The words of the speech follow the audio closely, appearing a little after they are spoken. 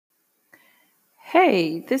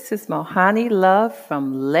Hey, this is Mohani Love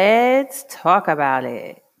from Let's Talk About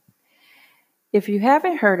It. If you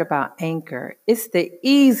haven't heard about Anchor, it's the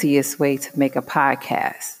easiest way to make a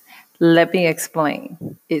podcast. Let me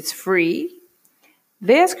explain. It's free.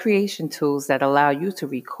 There's creation tools that allow you to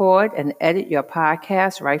record and edit your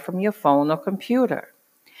podcast right from your phone or computer.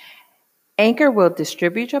 Anchor will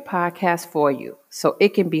distribute your podcast for you so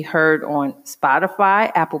it can be heard on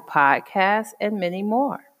Spotify, Apple Podcasts, and many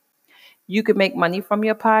more. You can make money from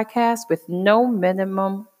your podcast with no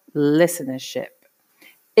minimum listenership.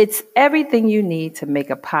 It's everything you need to make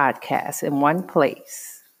a podcast in one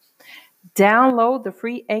place. Download the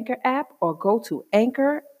free Anchor app or go to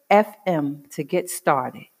Anchor FM to get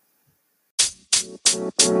started.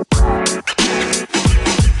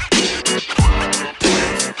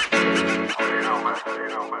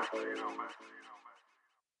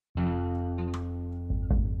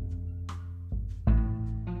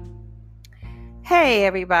 Hey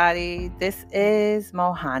everybody, this is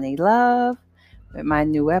Mohani Love with my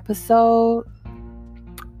new episode,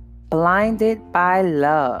 Blinded by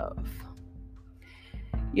Love.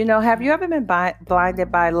 You know, have you ever been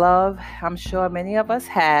blinded by love? I'm sure many of us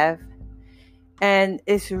have. And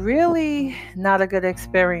it's really not a good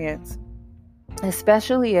experience,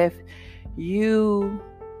 especially if you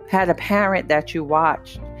had a parent that you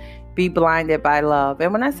watched be blinded by love.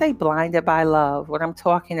 And when I say blinded by love, what I'm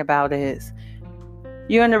talking about is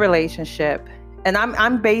you're in a relationship, and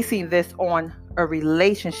I'm basing this on a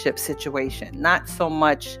relationship situation, not so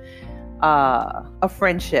much a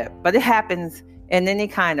friendship, but it happens in any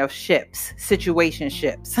kind of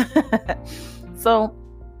situationships. So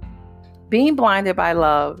being blinded by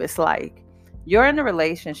love is like you're in a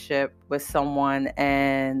relationship with someone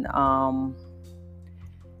and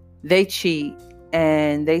they cheat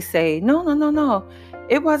and they say, no,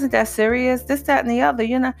 it wasn't that serious, this, that, and the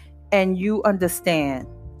other, and you understand.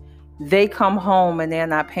 They come home and they're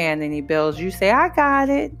not paying any bills. You say, I got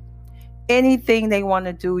it. Anything they want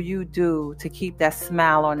to do, you do to keep that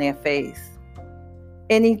smile on their face.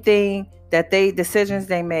 Anything decisions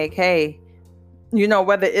they make, hey,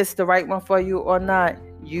 whether it's the right one for you or not,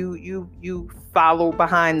 you follow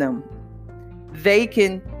behind them. They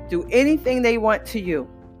can do anything they want to you,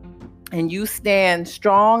 and you stand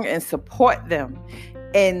strong and support them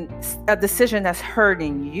in a decision that's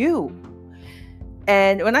hurting you.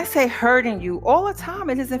 And when I say hurting you, all the time,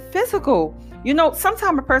 it isn't physical.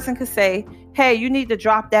 Sometimes a person could say, hey, you need to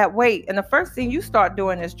drop that weight. And the first thing you start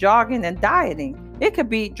doing is jogging and dieting. It could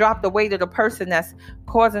be drop the weight of the person that's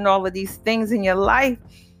causing all of these things in your life.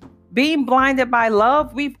 Being blinded by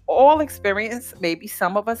love, we've all experienced. Maybe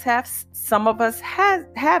some of us have, some of us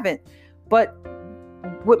haven't. But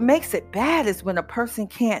what makes it bad is when a person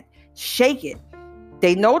can't shake it.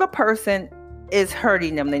 They know the person is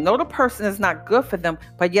hurting them. They know the person is not good for them,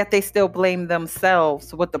 but yet they still blame themselves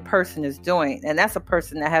for what the person is doing. And that's a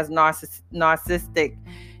person that has narcissistic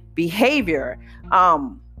behavior.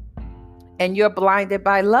 And you're blinded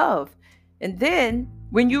by love. And then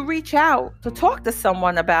when you reach out to talk to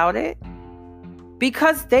someone about it,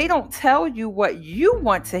 because they don't tell you what you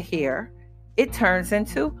want to hear, it turns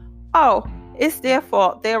into, oh, it's their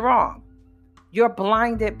fault. They're wrong. You're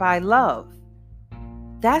blinded by love.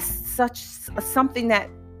 That's something that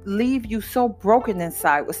leave you so broken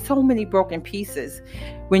inside with so many broken pieces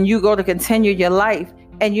when you go to continue your life.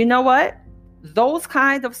 And you know what? Those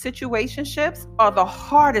kind of situationships are the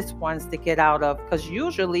hardest ones to get out of, because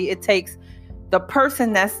usually it takes the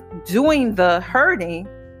person that's doing the hurting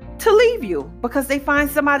to leave you because they find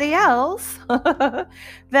somebody else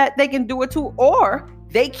that they can do it to, or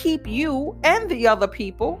they keep you and the other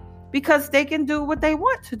people because they can do what they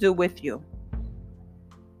want to do with you.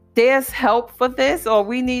 There's help for this, or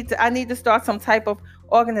I need to start some type of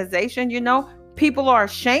organization. People are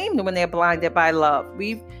ashamed when they're blinded by love.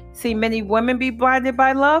 We've seen many women be blinded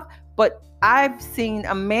by love, but I've seen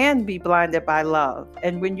a man be blinded by love.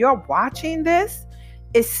 And when you're watching this,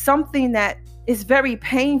 it's something that is very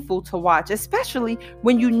painful to watch, especially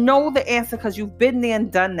when you know the answer because you've been there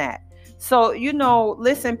and done that. So,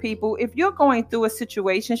 listen, people, if you're going through a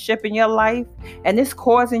situationship in your life and it's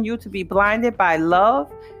causing you to be blinded by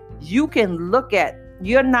love, you can look at,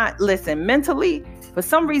 mentally, for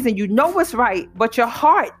some reason, you know what's right, but your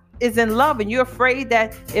heart is in love and you're afraid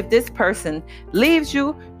that if this person leaves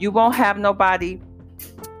you, you won't have nobody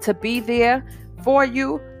to be there for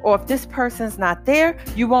you. Or if this person's not there,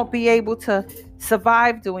 you won't be able to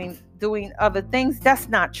survive doing other things. That's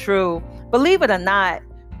not true. Believe it or not,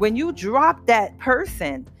 when you drop that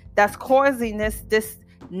person that's causing this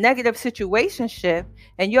negative situationship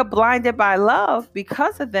and you're blinded by love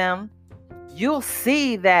because of them, you'll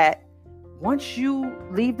see that once you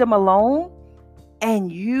leave them alone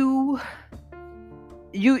and you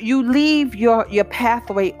leave your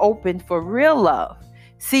pathway open for real love.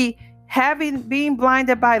 See, being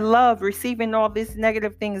blinded by love, receiving all these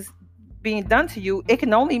negative things being done to you, it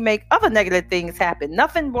can only make other negative things happen.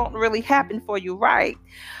 Nothing won't really happen for you, right?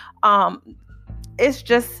 It's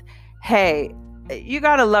just, hey, you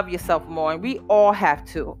got to love yourself more, and we all have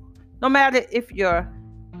to. No matter if you're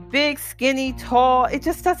big, skinny, tall, it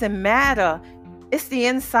just doesn't matter. It's the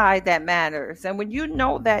inside that matters. And when you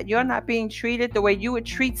know that you're not being treated the way you would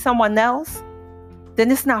treat someone else,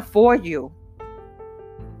 then it's not for you.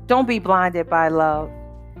 Don't be blinded by love.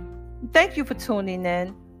 Thank you for tuning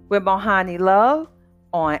in with Mohani Love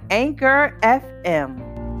on Anchor FM.